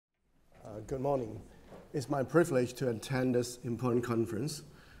Good morning. It's my privilege to attend this important conference.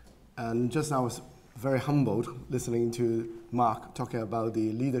 And just now I was very humbled listening to Mark talking about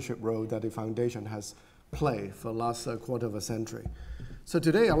the leadership role that the foundation has played for the last quarter of a century. So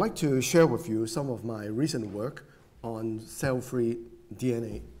today I'd like to share with you some of my recent work on cell-free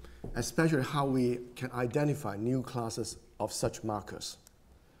DNA, especially how we can identify new classes of such markers.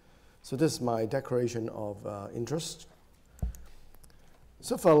 So this is my declaration of interest.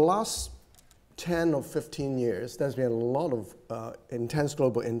 So for the last 10 or 15 years, there's been a lot of intense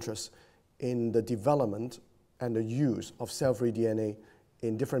global interest in the development and the use of cell-free DNA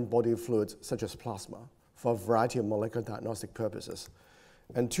in different body fluids, such as plasma, for a variety of molecular diagnostic purposes.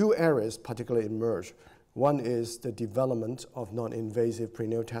 And two areas particularly emerge. One is the development of non-invasive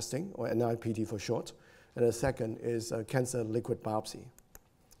prenatal testing, or NIPT for short, and the second is cancer liquid biopsy.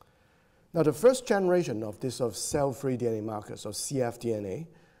 Now, the first generation of this of cell-free DNA markers, or cfDNA,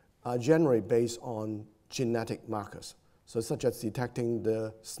 are generally based on genetic markers, so such as detecting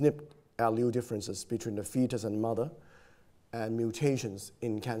the SNP allele differences between the fetus and mother and mutations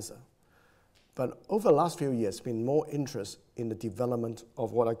in cancer. But over the last few years, there's been more interest in the development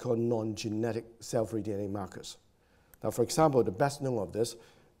of what I call non-genetic cell-free DNA markers. Now, for example, the best known of this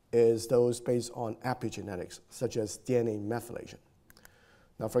is those based on epigenetics, such as DNA methylation.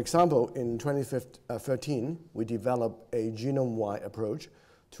 Now, for example, in 2013, we developed a genome-wide approach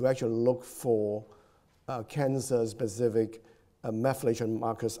to actually look for cancer-specific methylation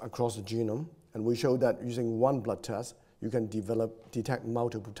markers across the genome. And we showed that using one blood test, you can detect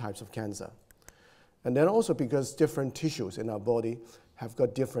multiple types of cancer. And then also because different tissues in our body have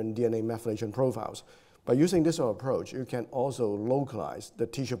got different DNA methylation profiles, by using this approach, you can also localize the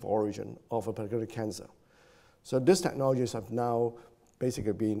tissue of origin of a particular cancer. So these technologies have now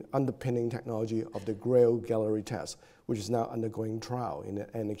basically been underpinning technology of the Grail Gallery test, which is now undergoing trial in the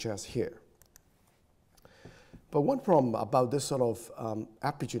NHS here. But one problem about this sort of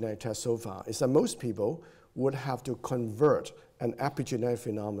epigenetic test so far is that most people would have to convert an epigenetic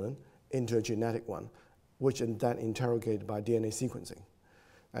phenomenon into a genetic one, which is then interrogated by DNA sequencing.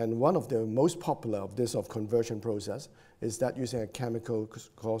 And one of the most popular of this conversion process is that using a chemical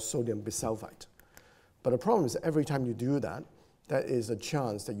called sodium bisulfite. But the problem is every time you do that, there is a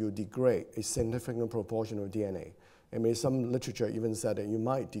chance that you degrade a significant proportion of DNA. I mean, some literature even said that you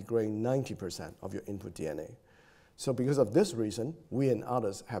might degrade 90% of your input DNA. So because of this reason, we and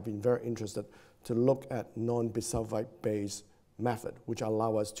others have been very interested to look at non-bisulfite-based method, which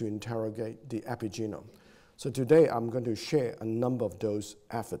allow us to interrogate the epigenome. So today, I'm going to share a number of those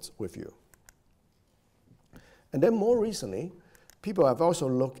efforts with you. And then more recently, people have also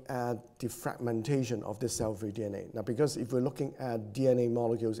looked at the fragmentation of this cell-free DNA. Now, because if we're looking at DNA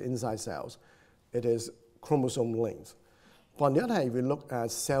molecules inside cells, it is chromosome length. But on the other hand, if we look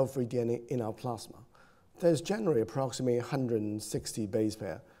at cell-free DNA in our plasma, there's generally approximately 160 base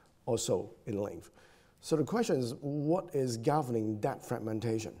pair or so in length. So the question is, what is governing that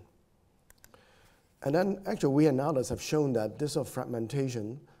fragmentation? And then actually, we and others have shown that this sort of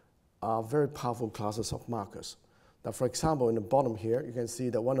fragmentation are very powerful classes of markers. Now, for example, in the bottom here, you can see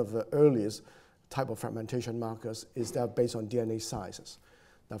that one of the earliest type of fragmentation markers is that based on DNA sizes.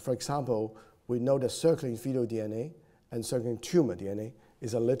 Now, for example, we know that circulating fetal DNA and circulating tumor DNA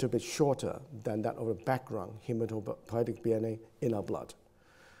is a little bit shorter than that of the background hematopoietic DNA in our blood.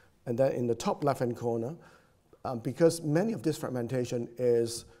 And then in the top left-hand corner, because many of this fragmentation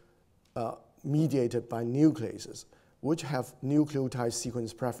is mediated by nucleases, which have nucleotide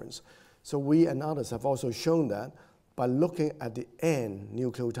sequence preference. So we and others have also shown that by looking at the N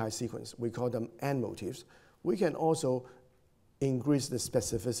nucleotide sequence, we call them N motifs, we can also increase the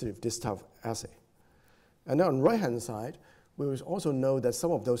specificity of this type of assay. And then on the right-hand side, we also know that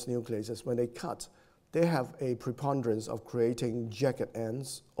some of those nucleases, when they cut, they have a preponderance of creating jagged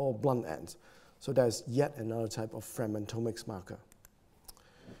ends or blunt ends. So that's yet another type of fragmentomics marker.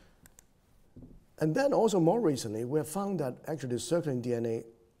 And then also more recently, we have found that actually the circulating DNA,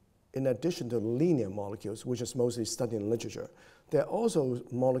 in addition to linear molecules, which is mostly studied in literature, there are also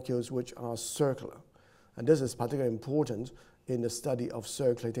molecules which are circular. And this is particularly important in the study of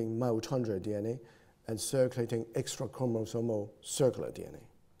circulating mitochondrial DNA and circulating extrachromosomal circular DNA.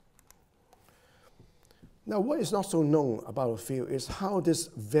 Now, what is not so known about the field is how these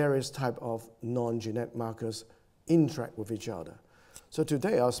various type of non-genetic markers interact with each other. So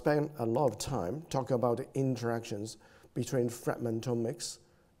today, I'll spend a lot of time talking about the interactions between fragmentomics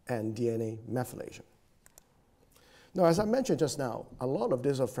and DNA methylation. Now, as I mentioned just now, a lot of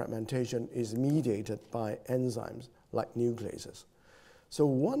this fragmentation is mediated by enzymes like nucleases. So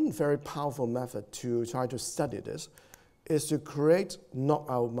one very powerful method to try to study this is to create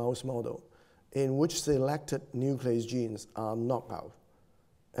knockout mouse model in which selected nuclease genes are knocked out.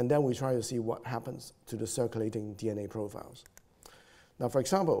 And then we try to see what happens to the circulating DNA profiles. Now, for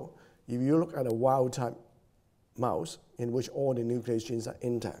example, if you look at a wild-type mouse in which all the nuclease genes are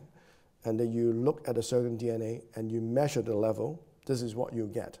intact, and then you look at the circulating DNA and you measure the level, this is what you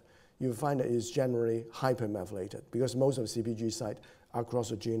get. You find that it's generally hypermethylated because most of the CpG site across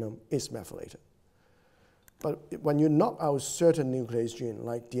the genome is methylated. But when you knock out certain nuclease gene,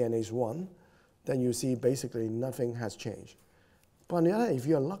 like DNase 1, then you see basically nothing has changed. But on the other hand, if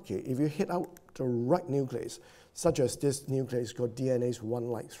you're lucky, if you hit out the right nuclease, such as this nuclease called DNase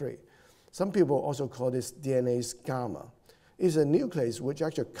 1-like-3, some people also call this DNase gamma. It's a nuclease which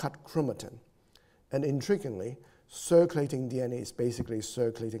actually cut chromatin. And intriguingly, circulating DNA is basically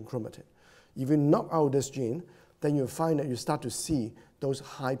circulating chromatin. If you knock out this gene, then you find that you start to see those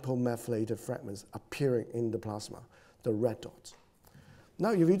hypomethylated fragments appearing in the plasma, the red dots.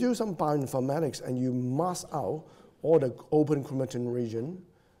 Now, if you do some bioinformatics and you mask out all the open chromatin region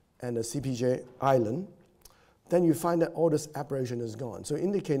and the CpG island, then you find that all this aberration is gone. So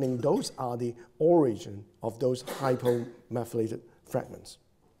indicating those are the origin of those hypomethylated fragments.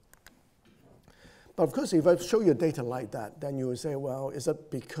 But of course, if I show you data like that, then you will say, well, is it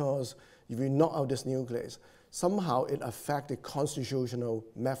because if you knock out this nuclease, somehow it affects the constitutional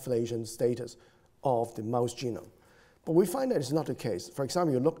methylation status of the mouse genome? But we find that it's not the case. For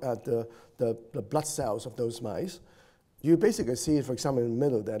example, you look at the blood cells of those mice, you basically see, for example, in the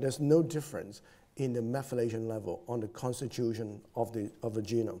middle there, there's no difference in the methylation level on the constitution of the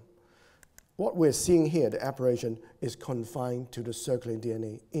genome. What we're seeing here, the aberration, is confined to the circulating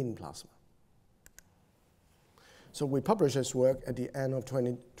DNA in plasma. So we published this work at the end of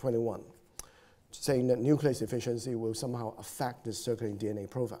 2021, saying that nuclease deficiency will somehow affect the circulating DNA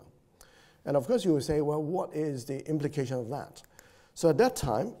profile. And of course, you will say, well, what is the implication of that? So at that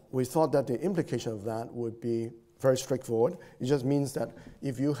time, we thought that the implication of that would be very straightforward. It just means that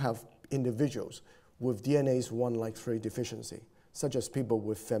if you have individuals with DNase 1-like-3 deficiency, such as people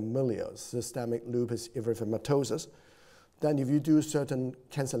with familial systemic lupus erythematosus, then if you do certain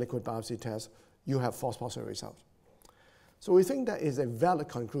cancer liquid biopsy tests, you have false positive results. So we think that is a valid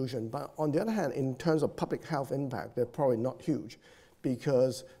conclusion, but on the other hand, in terms of public health impact, they're probably not huge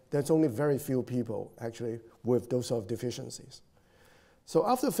because there's only very few people actually with those sort of deficiencies. So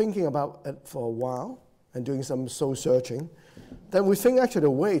after thinking about it for a while and doing some soul searching, then we think actually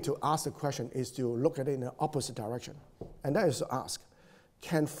the way to ask the question is to look at it in the opposite direction. And that is to ask,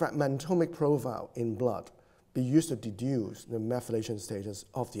 can fragmentomic profile in blood be used to deduce the methylation status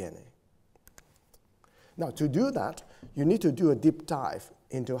of DNA? Now, to do that, you need to do a deep dive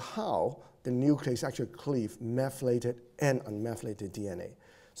into how the nuclease actually cleave methylated and unmethylated DNA.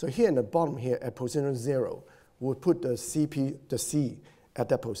 So here in the bottom here at position 0, we'll put the C at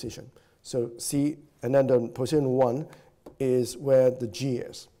that position. So C, and then the position 1 is where the G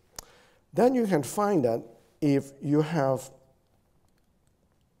is. Then you can find that if you look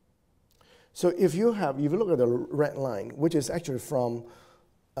at the red line, which is actually from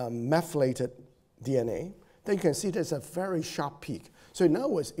methylated DNA, then you can see there's a very sharp peak. So in other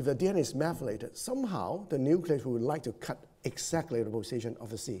words, if the DNA is methylated, somehow the nuclease would like to cut exactly the position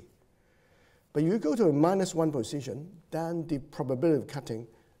of the C. But if you go to a -1 position, then the probability of cutting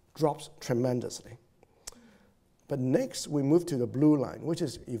drops tremendously. But next, we move to the blue line, which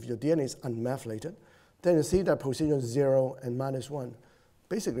is if your DNA is unmethylated, then you see that position 0 and -1.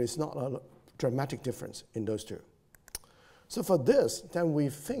 Basically, it's not a dramatic difference in those two. So for this, then we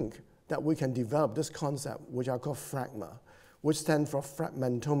think that we can develop this concept, which I call fragma, which stands for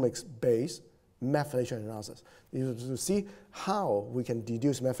fragmentomics-based methylation analysis. To see how we can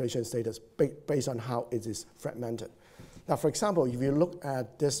deduce methylation status based on how it is fragmented. Now, for example, if you look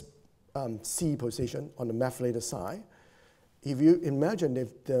at this C position on the methylated side, if you imagine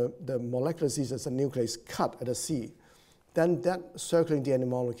if the molecular scissors and nuclease cut at a C, then that circulating DNA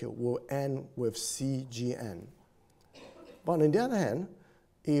molecule will end with CGN. But on the other hand,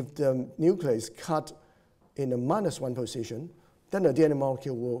 if the nuclease cut in the -1 position, then the DNA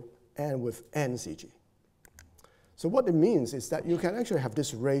molecule will end with NCG. So what it means is that you can actually have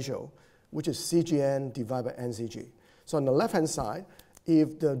this ratio, which is CGN divided by NCG. So on the left-hand side,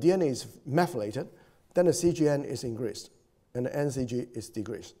 if the DNA is methylated, then the CGN is increased and the NCG is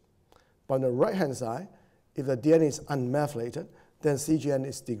decreased. But on the right-hand side, if the DNA is unmethylated, then CGN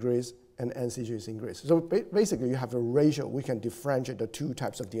is decreased and NCG is increased. So basically, you have a ratio. We can differentiate the two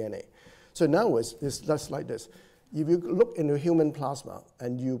types of DNA. So now it's just like this. If you look into human plasma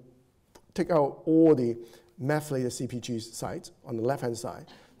and you take out all the methylated CpG sites on the left-hand side,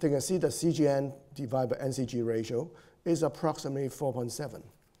 then you can see the CGN divided by NCG ratio is approximately 4.7.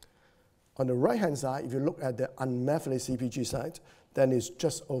 On the right-hand side, if you look at the unmethylated CpG site, then it's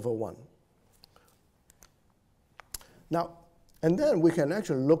just over 1. Now, and then we can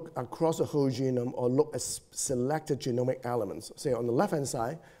actually look across the whole genome or look at selected genomic elements. Say on the left-hand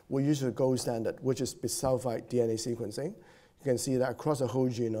side, we use the gold standard, which is bisulfite DNA sequencing. You can see that across the whole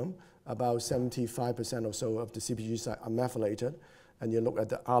genome, about 75% or so of the CpG site are methylated. And you look at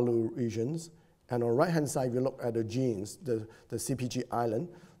the ALU regions. And on the right-hand side, if you look at the genes, the CpG island,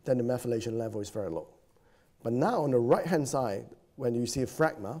 then the methylation level is very low. But now on the right-hand side, when you see a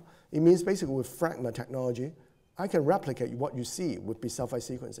fragma, it means basically with fragma technology, I can replicate what you see with bisulfite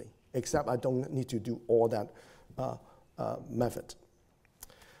sequencing, except I don't need to do all that method.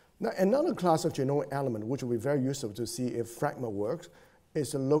 Now, another class of genomic element, which will be very useful to see if fragma works, is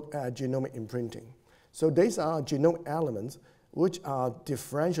to look at genomic imprinting. So these are genomic elements which are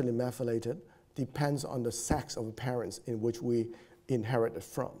differentially methylated, depends on the sex of the parents in which we inherited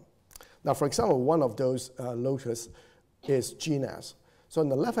from. Now, for example, one of those locus is GNAS. So on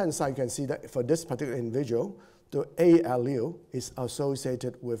the left-hand side, you can see that for this particular individual, the A allele is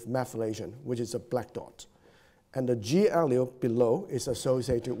associated with methylation, which is a black dot. And the G allele below is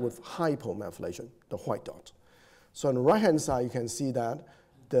associated with hypomethylation, the white dot. So on the right-hand side, you can see that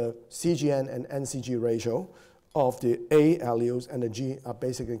the CGN and NCG ratio of the A alleles and the G are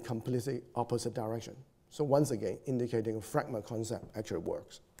basically completely opposite direction. So once again, indicating a fragma concept actually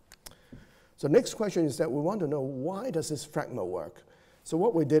works. So next question is that we want to know, why does this fragma work? So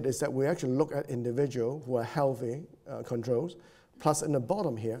what we did is that we actually look at individuals who are healthy controls, plus in the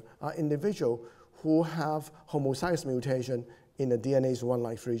bottom here are individuals who have homozygous mutation in the DNA's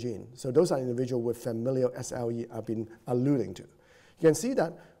 193 gene. So those are individuals with familial SLE I've been alluding to. You can see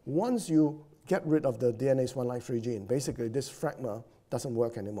that once you get rid of the DNA's 193 gene, basically this fragma doesn't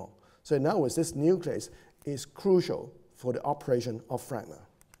work anymore. So in other words, this nuclease is crucial for the operation of fragma.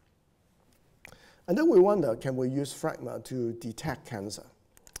 And then we wonder, can we use fragma to detect cancer?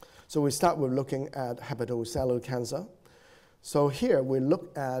 So we start with looking at hepatocellular cancer. So here we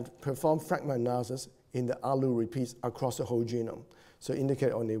perform fragma analysis in the ALU repeats across the whole genome. So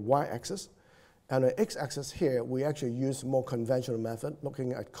indicate on the y-axis. And on the x-axis here, we actually use more conventional method,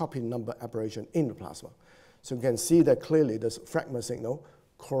 looking at copy number aberration in the plasma. So you can see that clearly this fragma signal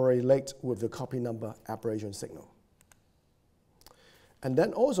correlates with the copy number aberration signal. And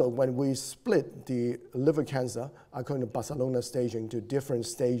then also, when we split the liver cancer according to Barcelona staging to different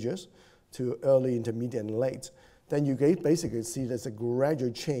stages, to early, intermediate, and late, then you can basically see there's a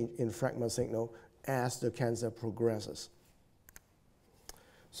gradual change in fragma signal as the cancer progresses.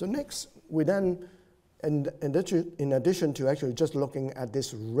 So next, we then, in addition to actually just looking at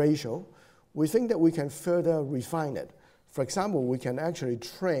this ratio, we think that we can further refine it. For example, we can actually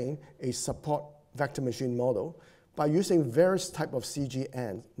train a support vector machine model by using various types of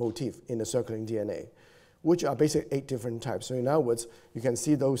CGN motif in the circulating DNA, which are basically 8 different types. So in other words, you can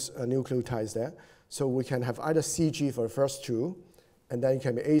see those nucleotides there. So we can have either CG for the first 2, and then it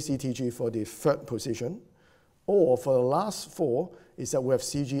can be ACTG for the 3rd position, or for the last 4, is that we have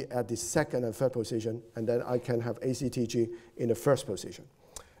CG at the 2nd and 3rd position, and then I can have ACTG in the 1st position.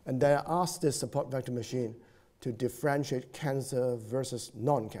 And then I ask this support vector machine to differentiate cancer versus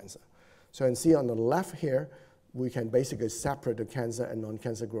non-cancer. So you can see on the left here, we can basically separate the cancer and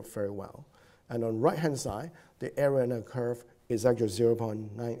non-cancer group very well. And on the right-hand side, the area under the curve is actually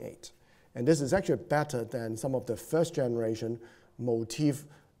 0.98. And this is actually better than some of the first-generation motif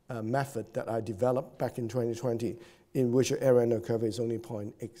method that I developed back in 2020, in which the area under the curve is only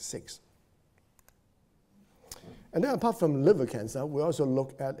 0.86. And then apart from liver cancer, we also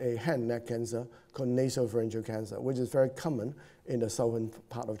look at a head and neck cancer called nasopharyngeal cancer, which is very common in the southern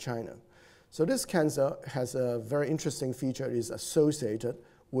part of China. So this cancer has a very interesting feature. It is associated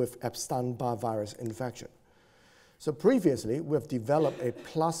with Epstein-Barr virus infection. So previously, we have developed a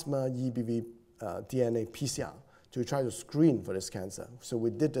plasma EBV DNA PCR to try to screen for this cancer. So we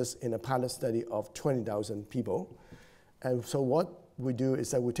did this in a pilot study of 20,000 people. And so what we do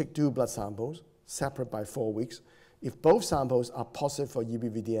is that we take 2 blood samples, separate by 4 weeks. If both samples are positive for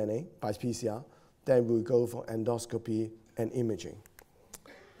EBV DNA by PCR, then we go for endoscopy and imaging.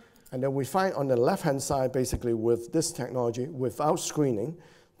 And then we find on the left-hand side, basically with this technology, without screening,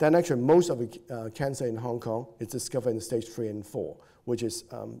 then actually most of the cancer in Hong Kong is discovered in stage 3 and 4, which is,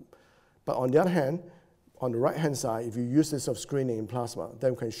 but on the other hand, on the right-hand side, if you use this of screening in plasma,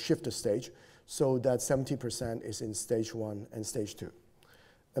 then we can shift the stage so that 70% is in stage 1 and stage 2.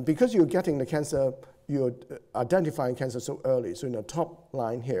 And because you're getting the cancer, you're identifying cancer so early, so in the top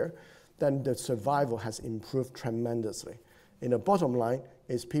line here, then the survival has improved tremendously. In the bottom line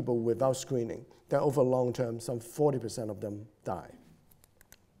is people without screening. Then over long term, some 40% of them die.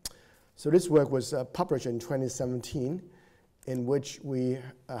 So this work was published in 2017, in which we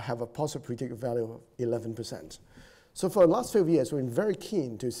have a positive predictive value of 11%. So for the last few years, we've been very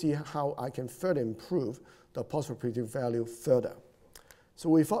keen to see how I can further improve the positive predictive value further. So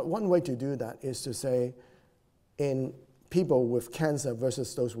we thought one way to do that is to say, in people with cancer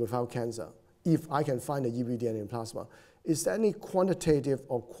versus those without cancer, if I can find the cfDNA in plasma, is there any quantitative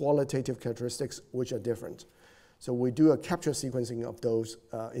or qualitative characteristics which are different? So we do a capture sequencing of those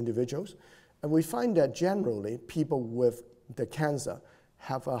individuals, and we find that generally people with the cancer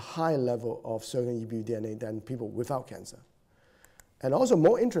have a high level of circulating cfDNA than people without cancer. And also,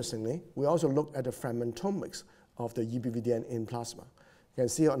 more interestingly, we also look at the fragmentomics of the cfDNA in plasma. You can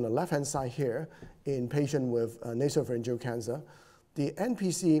see on the left-hand side here, in patient with nasopharyngeal cancer, the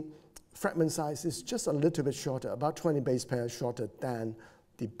NPC fragment size is just a little bit shorter, about 20 base pairs shorter than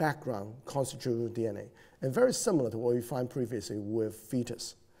the background constitutional DNA, and very similar to what we find previously with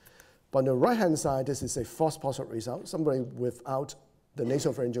fetus. But on the right-hand side, this is a false positive result, somebody without the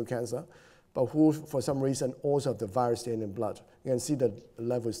nasopharyngeal cancer, but who, for some reason, also have the virus DNA in blood. You can see the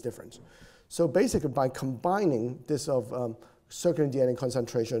level is different. So basically, by combining this of circulating DNA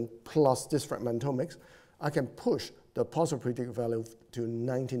concentration plus this fragmentomics, I can push the positive predictive value to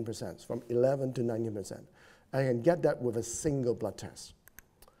 19%, from 11 to 19%. I can get that with a single blood test.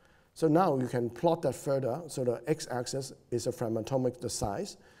 So now you can plot that further. So the x-axis is the fragmentomic, the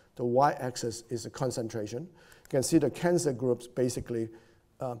size. The y-axis is the concentration. You can see the cancer groups basically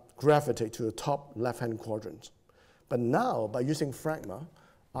gravitate to the top left-hand quadrant. But now, by using Fragma,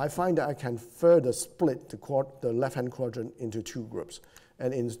 I find that I can further split the left-hand quadrant into two groups.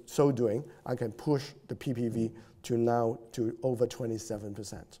 And in so doing, I can push the PPV to now to over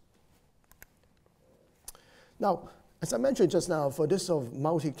 27%. Now, as I mentioned just now, for this sort of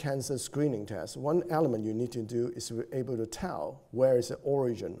multi-cancer screening test, one element you need to do is to be able to tell where is the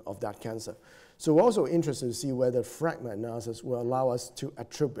origin of that cancer. So we're also interested to see whether fragment analysis will allow us to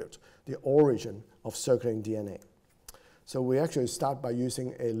attribute the origin of circulating DNA. So we actually start by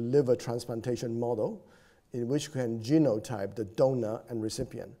using a liver transplantation model in which we can genotype the donor and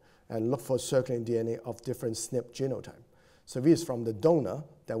recipient and look for circulating DNA of different SNP genotype. So if it's from the donor,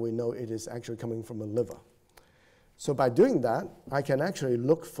 then we know it is actually coming from a liver. So by doing that, I can actually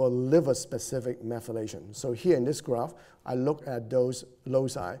look for liver-specific methylation. So here in this graph, I look at those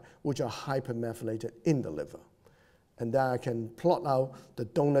loci which are hypermethylated in the liver. And then I can plot out the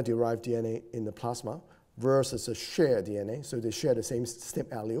donor-derived DNA in the plasma versus the shared DNA. So they share the same SNP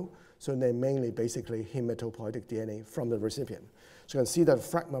allele. So they're mainly basically hematopoietic DNA from the recipient. So you can see that the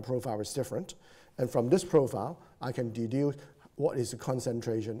fragment profile is different. And from this profile, I can deduce what is the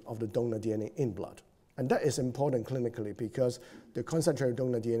concentration of the donor DNA in blood. And that is important clinically because the concentrated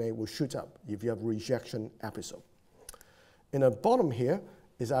donor DNA will shoot up if you have rejection episode. In the bottom here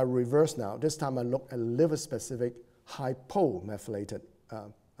is I reverse now. This time I look at liver-specific hypomethylated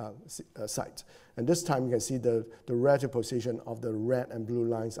sites. And this time you can see the relative position of the red and blue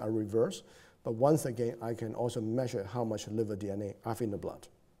lines are reversed. But once again, I can also measure how much liver DNA I have in the blood.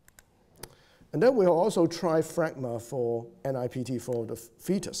 And then we'll also try Fragma for NIPT for the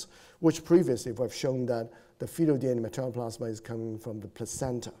fetus, which previously we've shown that the fetal DNA in maternal plasma is coming from the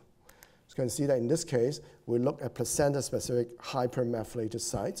placenta. So you can see that in this case, we look at placenta-specific hypermethylated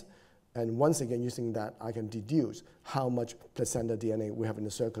sites. And once again, using that, I can deduce how much placenta DNA we have in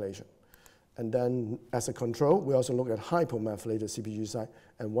the circulation. And then as a control, we also look at hypomethylated CpG site.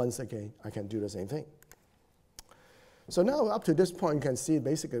 And once again, I can do the same thing. So now up to this point, you can see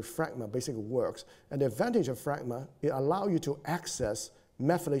basically Fragma basically works. And the advantage of Fragma, it allows you to access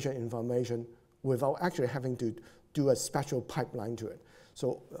methylation information without actually having to do a special pipeline to it.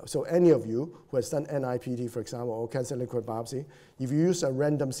 So any of you who has done NIPT, for example, or cancer liquid biopsy, if you use a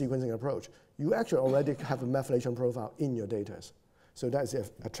random sequencing approach, you actually already have a methylation profile in your data. So that's the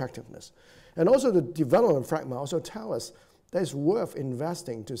attractiveness. And also the development of Fragma also tell us that it's worth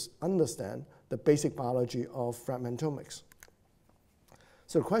investing to understand the basic biology of fragmentomics.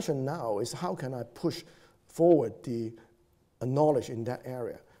 So the question now is how can I push forward the knowledge in that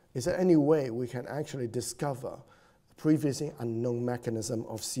area? Is there any way we can actually discover previously unknown mechanism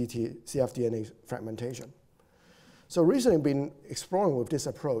of cfDNA fragmentation? So recently I've been exploring with this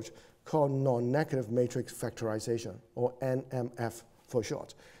approach called non-negative matrix factorization, or NMF for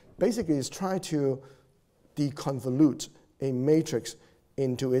short. Basically, it's trying to deconvolute a matrix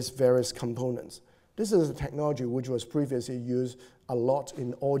into its various components. This is a technology which was previously used a lot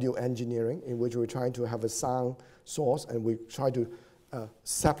in audio engineering, in which we're trying to have a sound source and we try to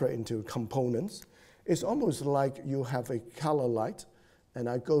separate into components. It's almost like you have a color light and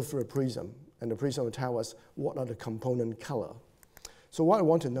I go through a prism and the prism will tell us what are the component color. So what I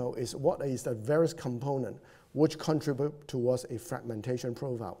want to know is what is the various component which contribute towards a fragmentation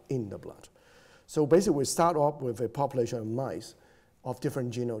profile in the blood. So basically we start off with a population of mice of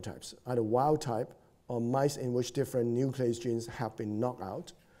different genotypes, either wild type or mice in which different nuclease genes have been knocked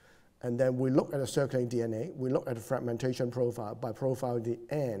out. And then we look at the circulating DNA, we look at the fragmentation profile by profiling the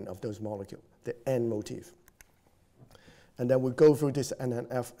N of those molecules, the N motif. And then we go through this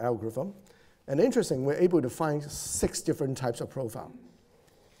NNF algorithm. And interesting, we're able to find 6 different types of profile.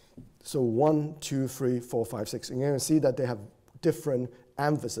 So 1, 2, 3, 4, 5, 6. And you can see that they have different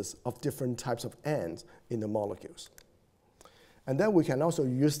emphasis of different types of N's in the molecules. And then we can also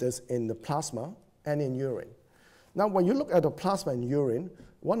use this in the plasma and in urine. Now, when you look at the plasma and urine,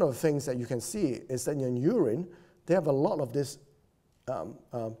 one of the things that you can see is that in urine, they have a lot of this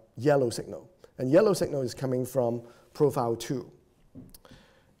yellow signal. And yellow signal is coming from profile 2.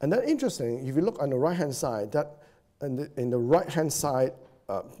 And then interesting, if you look on the right-hand side, that in the right-hand side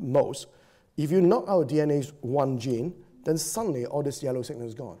most, if you knock out DNase 1 gene, then suddenly all this yellow signal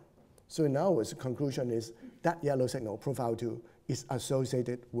is gone. So now the conclusion is that yellow signal, profile 2, is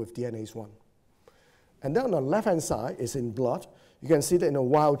associated with DNase 1. And then on the left-hand side is in blood. You can see that in a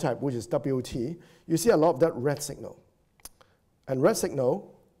wild type, which is WT, you see a lot of that red signal. And red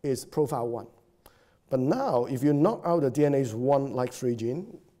signal is profile 1. But now, if you knock out the DNase 1 like 3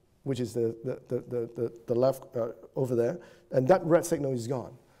 gene, which is the left over there, and that red signal is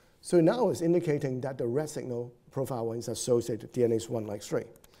gone. So now it's indicating that the red signal profile 1 is associated with DNase 1 like 3.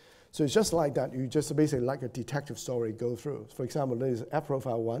 So it's just like that. You just basically like a detective story go through. For example, there is F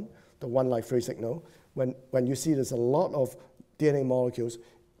profile 1, the 1 like 3 signal. When you see there's a lot of DNA molecules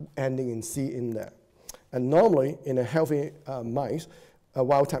ending in C in there. And normally in a healthy mice,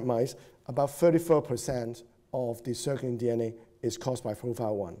 wild-type mice, about 34% of the circulating DNA is caused by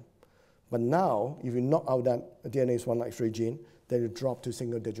profile 1. But now, if you knock out that DNase 1 like 3 gene, then it drops to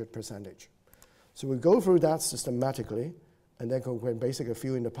single-digit percentage. So we go through that systematically, and then we can basically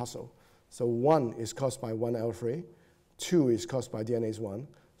fill in the puzzle. So 1 is caused by 1L3, 2 is caused by DNase 1,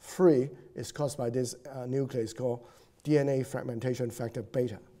 3 is caused by this nuclease called DNA fragmentation factor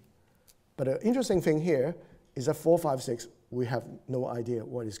beta. But the interesting thing here is that 4, 5, 6, we have no idea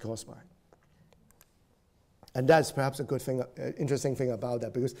what it's caused by. And that's perhaps a good thing, interesting thing about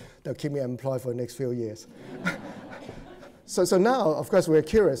that, because they'll keep me employed for the next few years. So now, of course, we're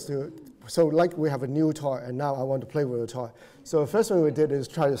curious so like we have a new toy, and now I want to play with a toy. So the first thing we did is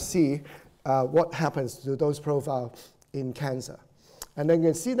try to see what happens to those profiles in cancer. And then you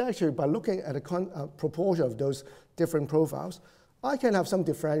can see that actually by looking at a proportion of those different profiles, I can have some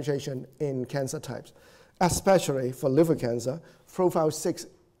differentiation in cancer types, especially for liver cancer. Profile 6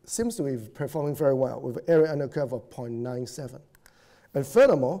 seems to be performing very well with area under curve of 0.97. And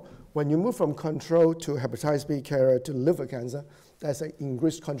furthermore, when you move from control to hepatitis B carrier to liver cancer, there's an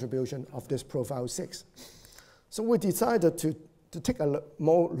increased contribution of this profile 6. So we decided to take a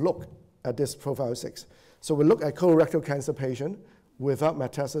more look at this profile 6. So we look at colorectal cancer patient without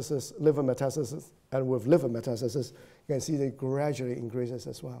metastasis, liver metastasis, and with liver metastasis, you can see they gradually increases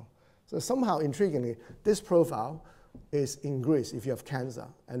as well. So somehow, intriguingly, this profile is increased if you have cancer,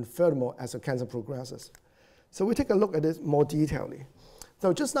 and furthermore, as the cancer progresses. So we take a look at this more detailedly.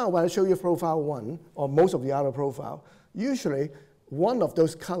 So just now, when I show you profile 1, or most of the other profile, usually one of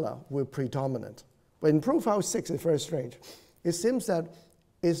those color will predominate. But in profile 6, it's very strange. It seems that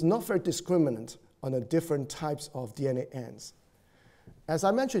it's not very discriminant on the different types of DNA ends. As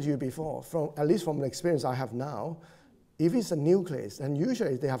I mentioned to you before, at least from the experience I have now, if it's a nuclease, then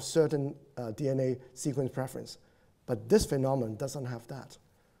usually they have certain DNA sequence preference. But this phenomenon doesn't have that.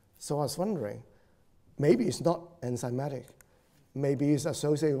 So I was wondering, maybe it's not enzymatic. Maybe it's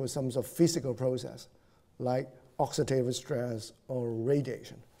associated with some sort of physical process, like oxidative stress or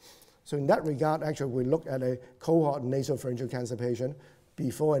radiation. So in that regard, actually, we look at a cohort nasopharyngeal cancer patient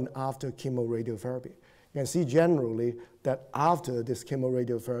before and after chemoradiotherapy. You can see generally that after this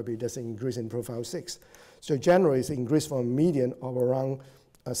chemoradiotherapy, there's an increase in profile 6. So generally, it's increased from a median of around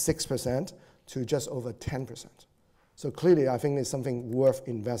 6% to just over 10%. So clearly, I think it's something worth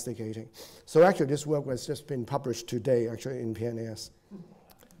investigating. So actually, this work has just been published today, actually, in PNAS.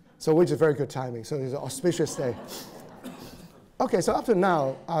 So which is very good timing. So it's an auspicious day. OK, so up to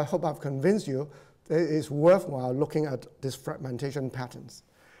now, I hope I've convinced you that it's worthwhile looking at these fragmentation patterns.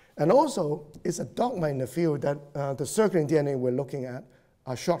 And also, it's a dogma in the field that the circulating DNA we're looking at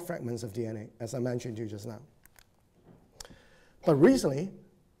are short fragments of DNA, as I mentioned to you just now. But recently,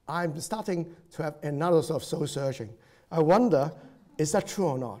 I'm starting to have another sort of soul searching. I wonder, is that true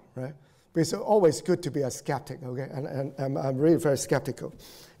or not, right? Because it's always good to be a skeptic, okay? And I'm really very skeptical.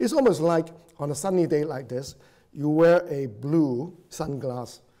 It's almost like on a sunny day like this, you wear a blue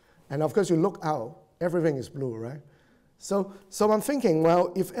sunglass, and of course you look out, everything is blue, right? So I'm thinking,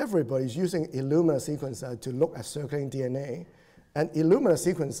 well, if everybody's using Illumina sequencer to look at circulating DNA, and Illumina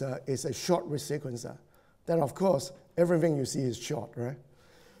sequencer is a short read sequencer, then of course everything you see is short, right?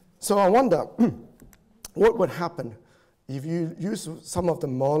 So I wonder what would happen if you use some of the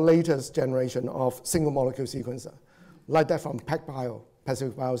more latest generation of single molecule sequencer, like that from PacBio,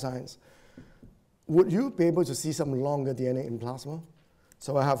 Pacific Bioscience. Would you be able to see some longer DNA in plasma?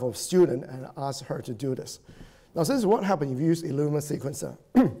 So I have a student and I asked her to do this. Now, this is what happens if you use Illumina sequencer.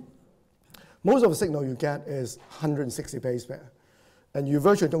 Most of the signal you get is 160 base pair, and you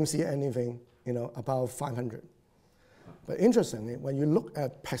virtually don't see anything, above 500. But interestingly, when you look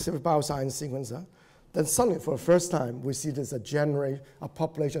at Pacific Bioscience sequencer, then suddenly, for the first time, we see there's a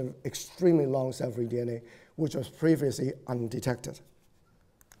population of extremely long cell-free DNA, which was previously undetected.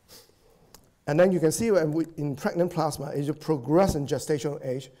 And then you can see in pregnant plasma, as you progress in gestational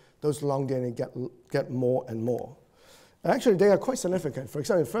age, those long DNA get more and more. And actually, they are quite significant. For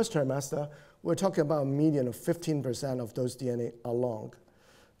example, in first trimester, we're talking about a median of 15% of those DNA are long.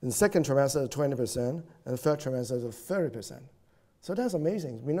 In second trimester, 20%, and third trimester, 30%. So that's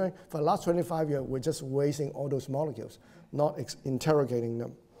amazing. For the last 25 years, we're just wasting all those molecules, not interrogating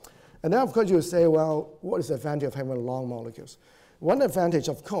them. And then, of course, you say, well, what is the advantage of having long molecules? One advantage,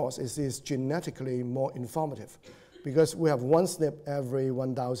 of course, is it's genetically more informative, because we have one SNP every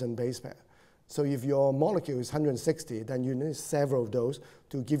 1,000 base pair. So if your molecule is 160, then you need several of those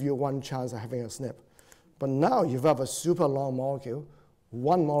to give you one chance of having a SNP. But now, if you have a super long molecule,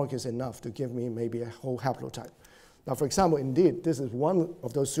 one molecule is enough to give me maybe a whole haplotype. Now, for example, indeed, this is one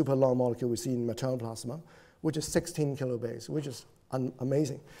of those super long molecules we see in maternal plasma, which is 16 kilobase, which is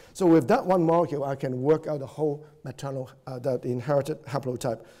amazing. So with that one molecule, I can work out the whole maternal, the inherited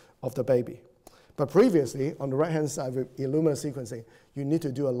haplotype of the baby. But previously, on the right-hand side with Illumina sequencing, you need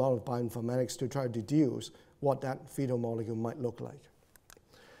to do a lot of bioinformatics to try to deduce what that fetal molecule might look like.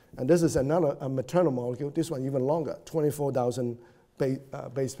 And this is a maternal molecule, this one even longer, 24,000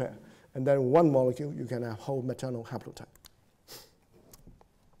 base pair. And then one molecule, you can have whole maternal haplotype.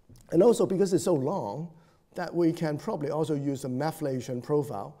 And also, because it's so long, that we can probably also use a methylation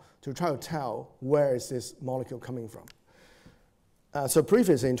profile to try to tell where is this molecule coming from. So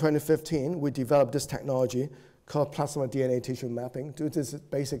previously, in 2015, we developed this technology called plasma DNA tissue mapping. This is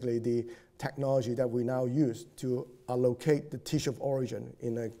basically the technology that we now use to locate the tissue of origin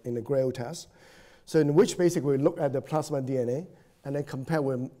in a Grail test. So in which basically we look at the plasma DNA and then compare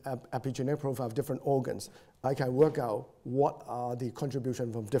with epigenetic profile of different organs. I can work out what are the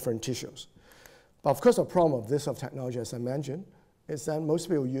contribution from different tissues. But of course, the problem of this technology, as I mentioned, is that most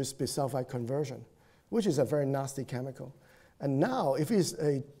people use bisulfite conversion, which is a very nasty chemical. And now, if it's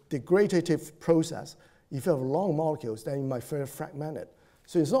a degradative process, if you have long molecules, then you might further fragment it.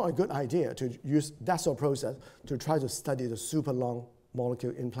 So it's not a good idea to use that sort of process to try to study the super long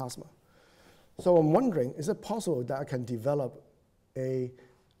molecule in plasma. So I'm wondering, is it possible that I can develop a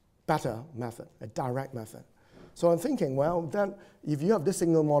better method, a direct method? So I'm thinking, well, then if you have this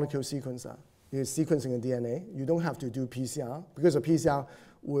single molecule sequencer, you're sequencing a DNA, you don't have to do PCR, because a PCR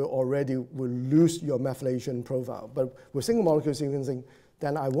will lose your methylation profile. But with single molecule sequencing,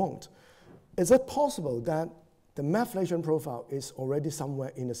 then I won't. Is it possible that the methylation profile is already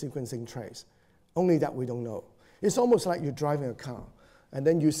somewhere in the sequencing trace, only that we don't know? It's almost like you're driving a car, and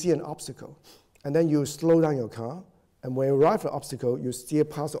then you see an obstacle, and then you slow down your car, and when you arrive at the obstacle, you steer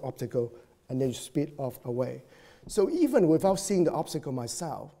past the obstacle, and then you speed off away. So even without seeing the obstacle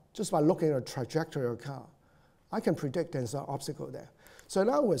myself, just by looking at the trajectory of a car, I can predict there's an obstacle there. So in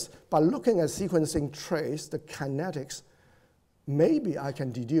other words, by looking at sequencing trace, the kinetics, maybe I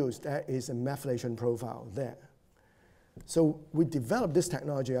can deduce there is a methylation profile there. So we developed this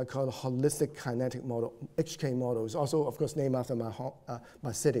technology I call the holistic kinetic model, HK model. It's also, of course, named after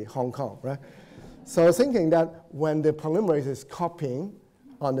my city, Hong Kong, right? So I was thinking that when the polymerase is copying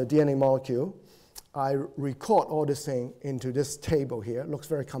on the DNA molecule, I record all this thing into this table here. It looks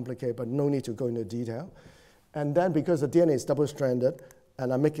very complicated, but no need to go into detail. And then because the DNA is double-stranded,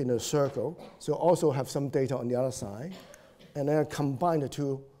 and I make it in a circle, so also have some data on the other side, and then I combine the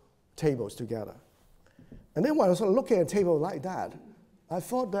two tables together. And then when I was looking at a table like that, I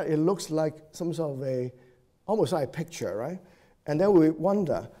thought that it looks like some sort of almost like a picture, right? And then we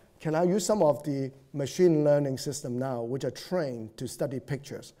wonder, can I use some of the machine learning system now, which are trained to study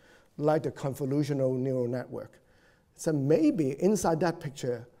pictures, like the convolutional neural network? So maybe inside that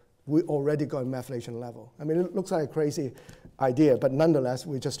picture, we already got a methylation level. I mean, it looks like a crazy idea, but nonetheless,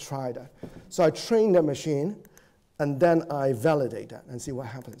 we just tried that. So I trained the machine, and then I validate that and see what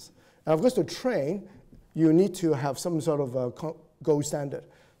happens. And of course, to train, you need to have some sort of a gold standard.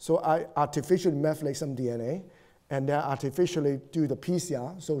 So I artificially methylate some DNA, and then artificially do the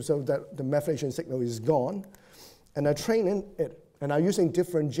PCR so that the methylation signal is gone. And I train it, and I'm using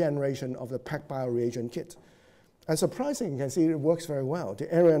different generation of the PacBio reagent kit. And surprisingly, you can see it works very well.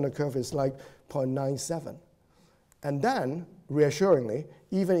 The area under the curve is like 0.97. And then, reassuringly,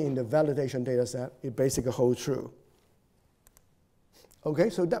 even in the validation data set, it basically holds true. Okay,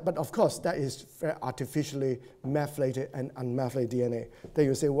 so that, but of course, that is very artificially methylated and unmethylated DNA. Then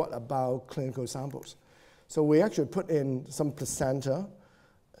you say, what about clinical samples? So we actually put in some placenta,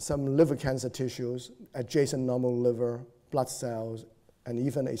 some liver cancer tissues, adjacent normal liver, blood cells, and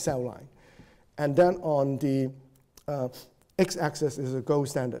even a cell line. And then on the x-axis is a gold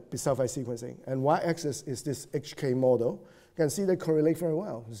standard, bisulfite sequencing, and y-axis is this HK model. You can see they correlate very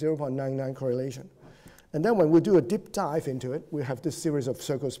well, 0.99 correlation. And then when we do a deep dive into it, we have this series of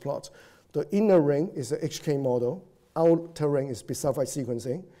circles plots. The inner ring is the HK model, outer ring is bisulfite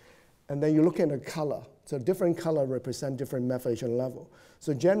sequencing, and then you look at the color. So different color represent different methylation level.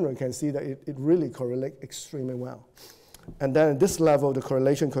 So generally you can see that it really correlates extremely well. And then at this level, the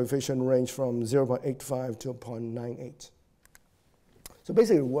correlation coefficient range from 0.85 to 0.98. So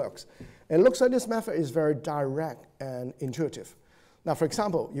basically it works. And it looks like this method is very direct and intuitive. Now, for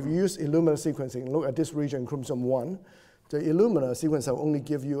example, if you use Illumina sequencing, look at this region, chromosome 1, the Illumina sequencer will only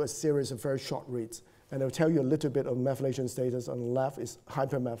give you a series of very short reads, and it'll tell you a little bit of methylation status. On the left is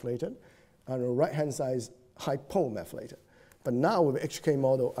hypermethylated, and on the right-hand side is hypomethylated. But now with the HK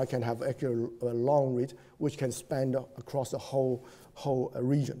model, I can have actually a long read, which can span across the whole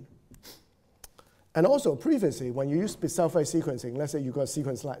region. And also, previously, when you use bisulfite sequencing, let's say you got a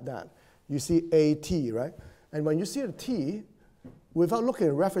sequence like that, you see a T, right? And when you see a T, without looking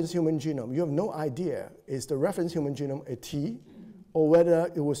at the reference human genome, you have no idea, is the reference human genome a T, or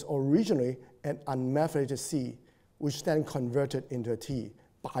whether it was originally an unmethylated C, which then converted into a T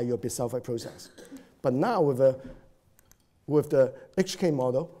by your bisulfite process. But now with the HK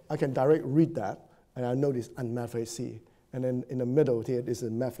model, I can directly read that, and I know this unmethylated C. And then in the middle here is a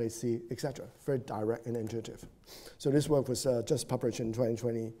methylated C, etc. Very direct and intuitive. So this work was just published in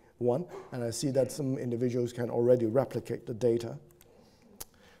 2021, and I see that some individuals can already replicate the data.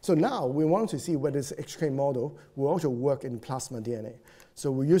 So now we want to see whether this HK model will also work in plasma DNA.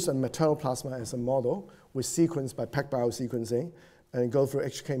 So we use a maternal plasma as a model. We sequence by PacBio sequencing and go through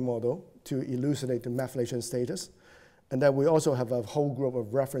HK model to elucidate the methylation status. And then we also have a whole group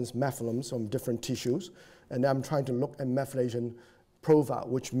of reference methylems from different tissues. And I'm trying to look at methylation profile,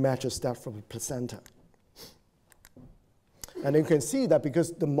 which matches that from the placenta. And you can see that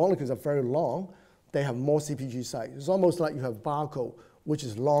because the molecules are very long, they have more CpG sites. It's almost like you have barcode, which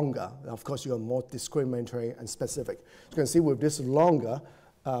is longer. Of course, you are more discriminatory and specific. You can see with this longer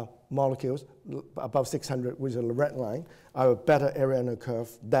molecules, above 600, which is a red line, I have a better area under the curve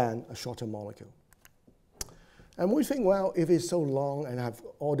than a shorter molecule. And we think, well, if it's so long and I have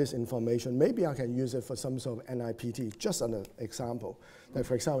all this information, maybe I can use it for some sort of NIPT, just an example. Like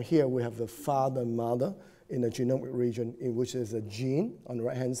for example, here we have the father and mother in the genomic region in which there's a gene on the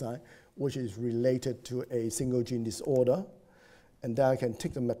right-hand side, which is related to a single gene disorder. And then I can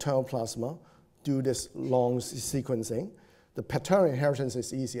take the maternal plasma, do this long sequencing. The paternal inheritance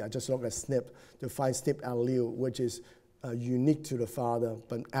is easy. I just look at SNP to find SNP allele, which is unique to the father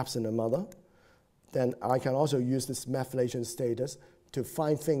but absent the mother. Then I can also use this methylation status to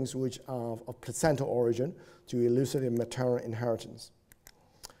find things which are of placental origin to elucidate maternal inheritance.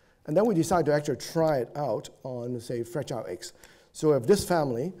 And then we decide to actually try it out on, say, fragile X. So we have this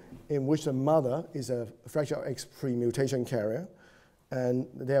family in which the mother is a fragile X pre-mutation carrier, and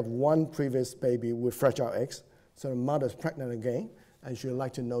they have one previous baby with fragile X. So the mother is pregnant again, and she would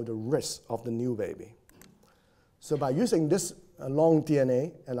like to know the risk of the new baby. So by using this long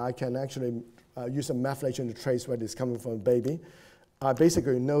DNA, and I can actually use a methylation to trace where it's coming from the baby, I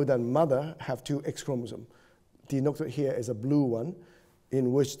basically know that mother have two X chromosomes. Denoted here is a blue one,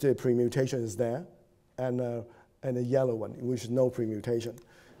 in which the pre-mutation is there, and a yellow one, in which no pre-mutation.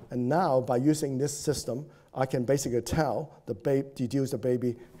 And now, by using this system, I can basically tell deduce the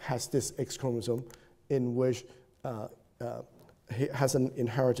baby has this X chromosome in which he hasn't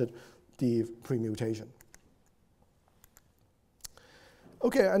inherited the pre-mutation.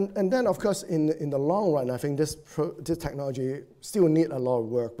 Okay, and then of course in the long run, I think this technology still needs a lot of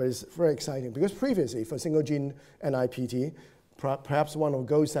work, but it's very exciting because previously for single gene NIPT, perhaps one of the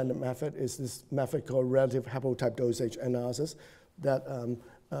gold standard method is this method called relative haplotype dosage analysis that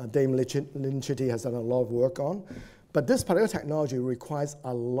Dame Linchity has done a lot of work on. But this particular technology requires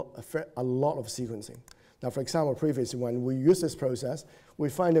a lot of sequencing. Now, for example, previously when we use this process, we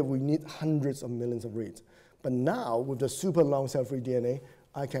find that we need hundreds of millions of reads. But now, with the super long cell-free DNA,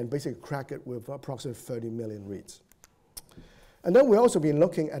 I can basically crack it with approximately 30 million reads. And then we've also been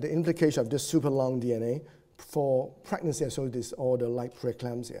looking at the implication of this super long DNA for pregnancy-associated disorder like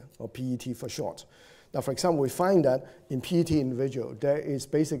preeclampsia, or PET for short. Now, for example, we find that in PET individual, there is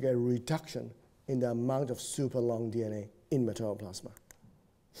basically a reduction in the amount of super long DNA in maternal plasma.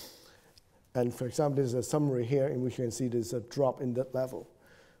 And for example, there's a summary here in which you can see there's a drop in that level.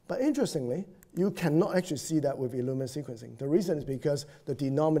 But interestingly, you cannot actually see that with Illumina sequencing. The reason is because the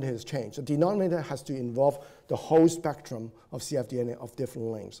denominator has changed. The denominator has to involve the whole spectrum of cfDNA of different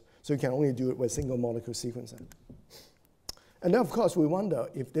lengths. So you can only do it with single molecule sequencing. And then, of course, we wonder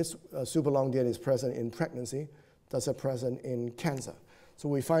if this super long DNA is present in pregnancy, does it present in cancer? So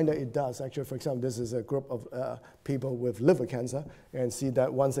we find that it does. Actually, for example, this is a group of people with liver cancer, and see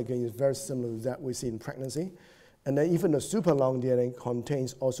that once again is very similar to that we see in pregnancy. And then even the super long DNA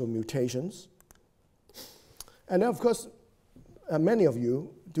contains also mutations. And then, of course, many of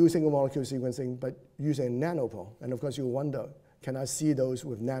you do single molecule sequencing, but using nanopore. And of course, you wonder, can I see those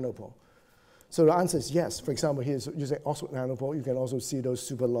with nanopore? So the answer is yes. For example, here using Oxford nanopore, you can also see those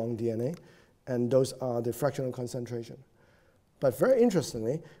super long DNA, and those are the fractional concentration. But very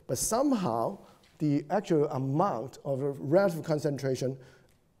interestingly, but somehow the actual amount of the relative concentration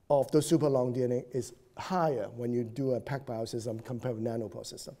of the super long DNA is higher when you do a packed biosystem compared with nanopore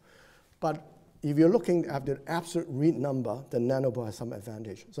system. But if you're looking at the absolute read number, then nanopore has some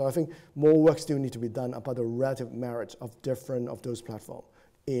advantage. So I think more work still needs to be done about the relative merit of different of those platforms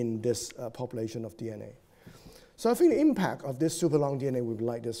in this population of DNA. So I think the impact of this super long DNA will be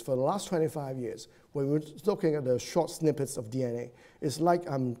like this. For the last 25 years, when we're looking at the short snippets of DNA, it's like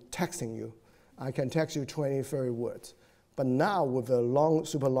I'm texting you. I can text you 20, 30 words. But now with the long,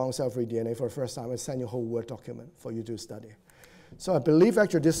 super long cell-free DNA, for the first time, I send you a whole Word document for you to study. So I believe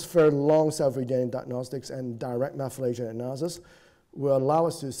actually this very long cell-free DNA diagnostics and direct methylation analysis will allow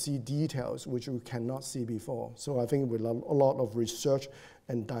us to see details which we cannot see before. So I think with a lot of research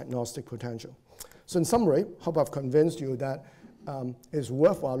and diagnostic potential. So in summary, hope I've convinced you that it's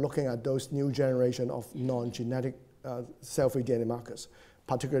worthwhile looking at those new generation of non-genetic cell-free DNA markers,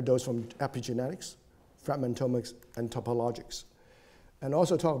 particularly those from epigenetics, fragmentomics, and topologics. And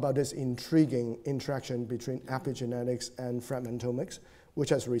also talk about this intriguing interaction between epigenetics and fragmentomics, which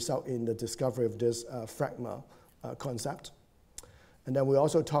has resulted in the discovery of this fragma concept. And then we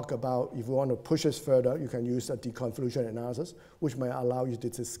also talk about, if you want to push this further, you can use a deconvolution analysis, which may allow you to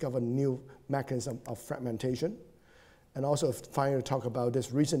discover new mechanism of fragmentation. And also finally talk about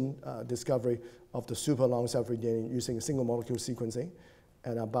this recent discovery of the super long cell-free DNA using single molecule sequencing,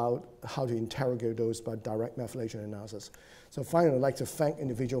 and about how to interrogate those by direct methylation analysis. So finally, I'd like to thank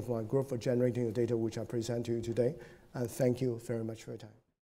individuals from my group for generating the data which I present to you today, and thank you very much for your time.